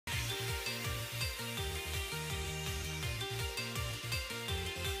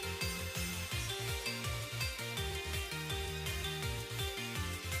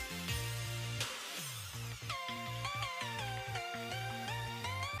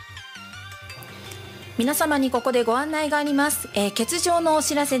皆様にここでご案内があります。欠場のお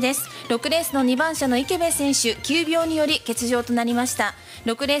知らせです。6レースの2番車の池部選手、急病により欠場となりました。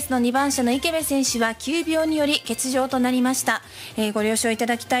6レースの2番車の池部選手は急病により欠場となりました。ご了承いた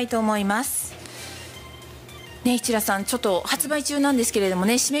だきたいと思います。ね、市良さん、ちょっと発売中なんですけれども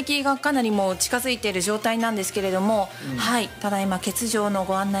ね、締め切りがかなりもう近づいている状態なんですけれども、はい、ただいま欠場の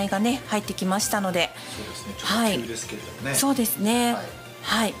ご案内がね入ってきましたので、そうですね、ちょっと急ですけれどもね。そうですね。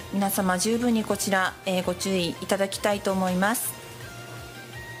はい、皆様十分にこちら、ご注意いただきたいと思います。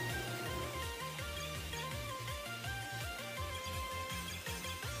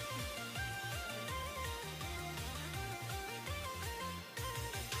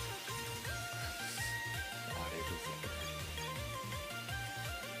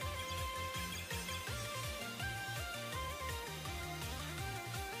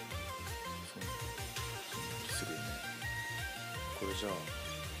これじゃあ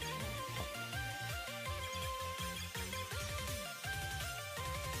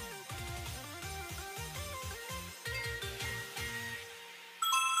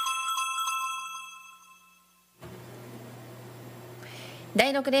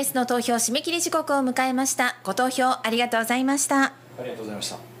第6レースの投票締め切り時刻を迎えました。ご投票ありがとうございました。ありがとうございまし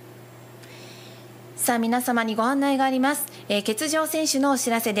た。さあ、皆様にご案内があります。欠場選手のお知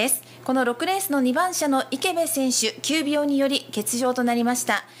らせです。この6レースの2番車の池部選手、急病により欠場となりまし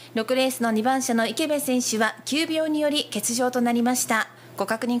た。6レースの2番車の池部選手は急病により欠場となりました。ご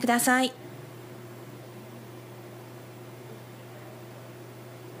確認ください。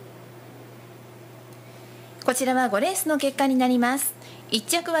こちらは5レースの結果になります。1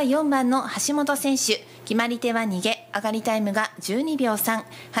着は4番の橋本選手、決まり手は逃げ、上がりタイムが12秒3、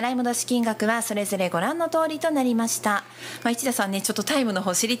払い戻し金額はそれぞれご覧の通りとなりました。市田さんね、ちょっとタイムの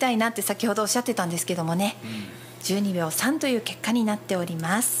方知りたいなって先ほどおっしゃってたんですけどもね、12秒3という結果になっており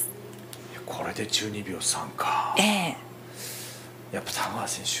ます。これで12秒3か。やっぱ田川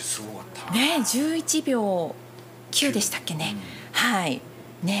選手すごかったね。11秒9でしたっけね。はい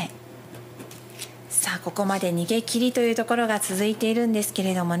ね。さあ、ここまで逃げ切りというところが続いているんですけ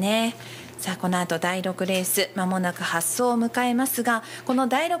れどもね。さあ、この後第6レースまもなく発走を迎えますが、この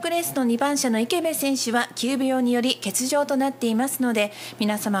第6レースの2番車の池部選手は急病により欠場となっていますので、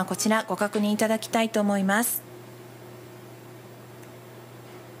皆様こちらご確認いただきたいと思います。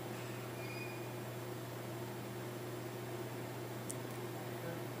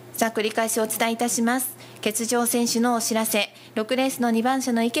さあ、繰り返しお伝えいたします。欠場選手のお知らせ、6レースの2番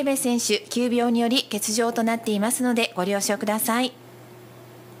車の池部選手、急病により欠場となっていますのでご了承ください。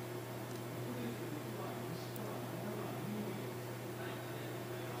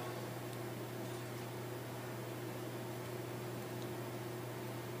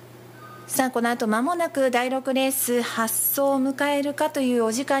さあ、この後間もなく第6レース発走を迎えるかという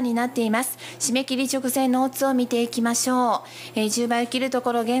お時間になっています。締め切り直前のオッズを見ていきましょう。10倍を切ると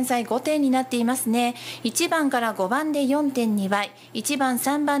ころ現在5点になっていますね。1番から5番で 4.2 倍、1番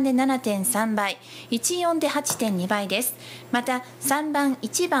3番で 7.3 倍、14で 8.2 倍です。また3番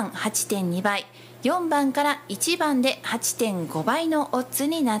1番 8.2 倍、4番から1番で 8.5 倍のオッズ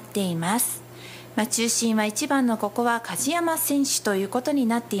になっています。中心は1番のここは梶山選手ということに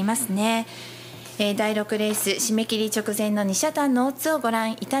なっていますね。第6レース締め切り直前の2車単のオッズをご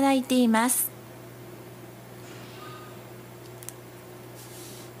覧いただいています。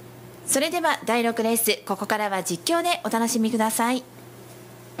それでは第6レース、ここからは実況でお楽しみください。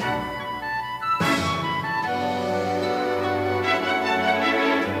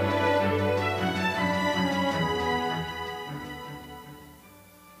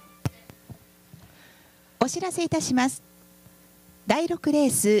お知らせいたします。第6レー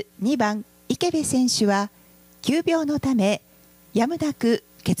ス2番池部選手は急病のためやむなく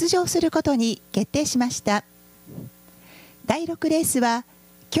欠場することに決定しました。第6レースは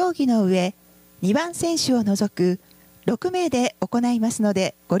競技の上2番選手を除く6名で行いますの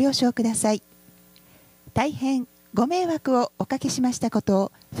でご了承ください。大変ご迷惑をおかけしましたこと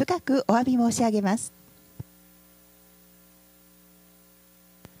を深くお詫び申し上げます。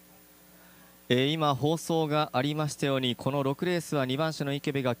今放送がありましたように、この6レースは2番手の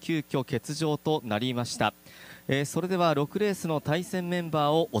池部が急遽欠場となりました。それでは6レースの対戦メン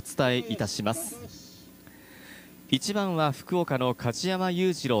バーをお伝えいたします。1番は福岡の梶山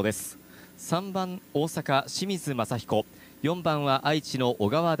裕次郎です。3番大阪清水正彦、4番は愛知の小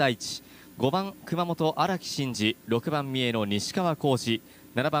川大地、5番熊本荒木真嗣、6番三重の西川浩司、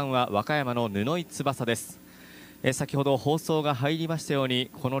7番は和歌山の布井翼です。先ほど放送が入りましたように、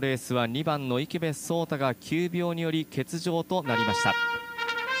このレースは2番の池部壮太が急病により欠場となりました。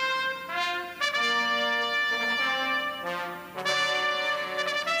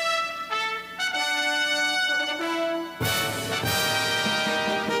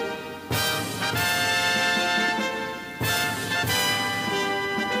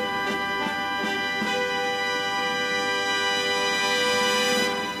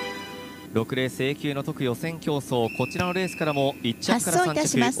6レース A 級の特予選競争、こちらのレースからも1着から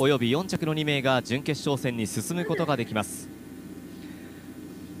3着および4着の2名が準決勝戦に進むことができます。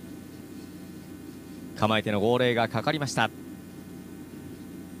構えての号令がかかりました。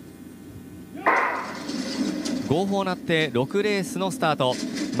号砲鳴って6レースのスタート。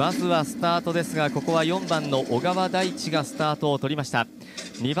まずはスタートですが、ここは4番の小川大地がスタートを取りました。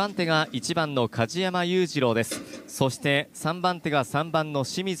2番手が1番の梶山裕次郎です。そして3番手が3番の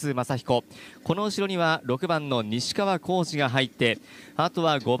清水正彦、この後ろには6番の西川浩司が入って、あと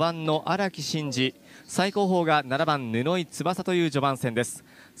は5番の荒木真司、最高峰が7番布井翼という序盤戦です。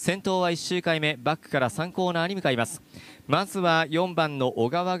先頭は1周回目、バックから3コーナーに向かいます。まずは4番の小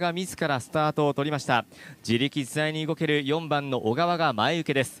川が自らスタートを取りました。自力自在に動ける4番の小川が前受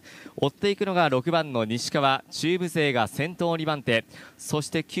けです。追っていくのが6番の西川、中部勢が先頭2番手、そし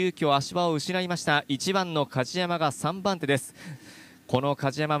て急遽足場を失いました1番の梶山が3番手です。この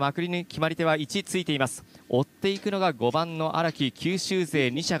梶山、まくりに決まり手は1ついています。追っていくのが5番の荒木、九州勢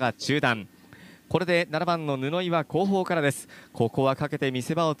2社が中段。これで7番の布井は後方からです。ここはかけて見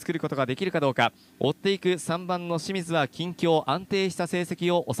せ場を作ることができるかどうか。追っていく3番の清水は近況、安定した成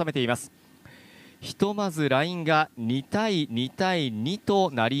績を収めています。ひとまずラインが2対2対2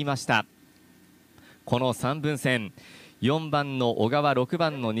となりました。この3分戦、4番の小川、6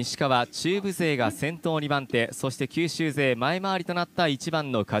番の西川、中部勢が先頭2番手、そして九州勢前回りとなった1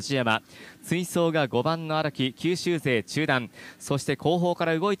番の梶山、追走が5番の荒木、九州勢中段、そして後方か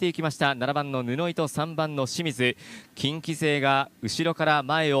ら動いていきました7番の布井と3番の清水、近畿勢が後ろから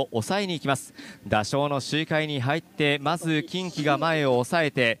前を抑えに行きます。打賞の周回に入って、まず近畿が前を抑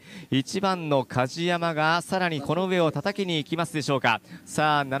えて、1番の梶山がさらにこの上を叩きに行きますでしょうか。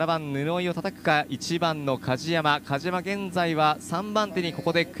さあ7番布井を叩くか、1番の梶山、現在は3番手にこ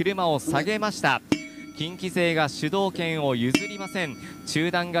こで車を下げました。近畿勢が主導権を譲りません。中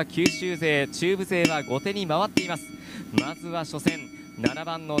段が九州勢、中部勢は後手に回っています。まずは初戦、7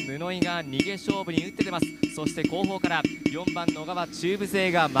番の布井が逃げ勝負に打って出ます。そして後方から4番の小川、中部勢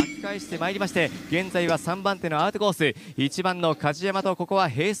が巻き返してまいりまして、現在は3番手のアウトコース、1番の梶山とここは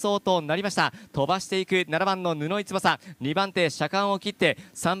並走となりました。飛ばしていく7番の布井翼、2番手車間を切って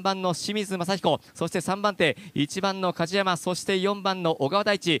3番の清水正彦、そして3番手1番の梶山、そして4番の小川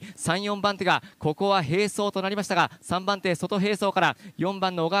大地、3、4番手がここは並走となりましたが、3番手外並走から4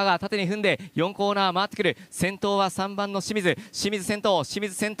番の小川が縦に踏んで4コーナー回ってくる。先頭は3番の清水先頭、清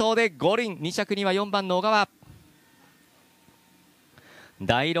水先頭で五輪、2着には4番の小川。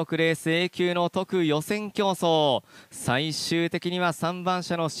第6レース A 級の特予選競争、最終的には3番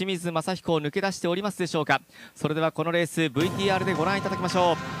車の清水正彦を抜け出しておりますでしょうか。それではこのレース VTR でご覧いただきまし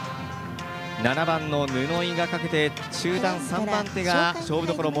ょう。7番の布井がかけて中段3番手が勝負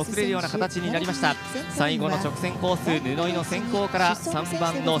どころもつれるような形になりました。最後の直線コース、布井の先行から3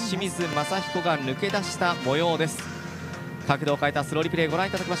番の清水正彦が抜け出した模様です。角度を変えたスローリプレイご覧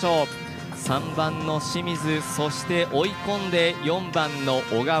いただきましょう。3番の清水、そして追い込んで4番の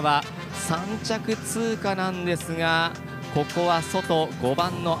小川、3着通過なんですが、ここは外5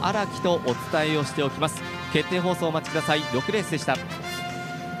番の荒木とお伝えをしておきます。決定放送お待ちください。6レースでした。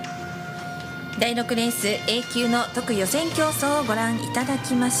第6レース A 級の特予選競争をご覧いただ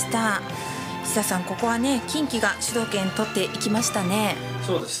きました。石田さん、ここはね、近畿が主導権取っていきましたね。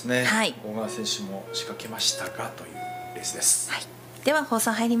そうですね、はい、小川選手も仕掛けましたがというレースです。はい、では放送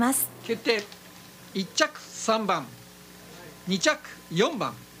入ります。決定。1着3番、2着4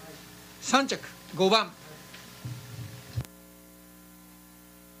番、3着5番。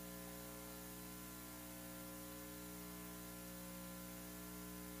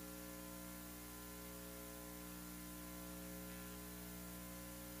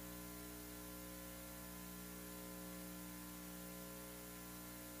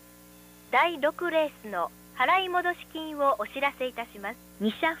第6レースの払い戻し金をお知らせいたします。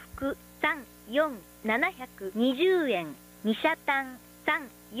2社服3、4、720円、2社単3、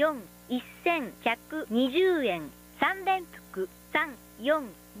4、1120円、3連服3、4、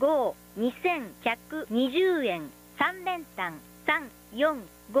5、2120円、3連単3、4、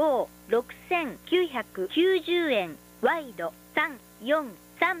5、6990円、ワイド3、4、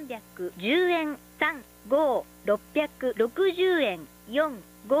310円、3、5、660円、4、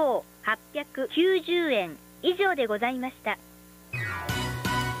5、890円以上でございました。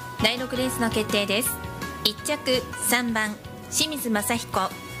第6レースの決定です。1着3番清水正彦、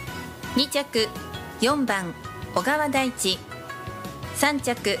2着4番小川大地、3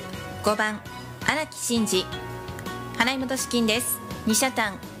着5番荒木真司。払い戻し金です。2社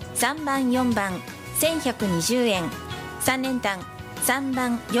単3番4番1120円、3連単3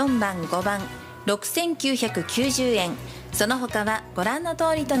番4番5番6990円、その他はご覧の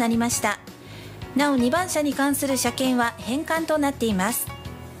通りとなりました。なお2番車に関する車検は返還となっています。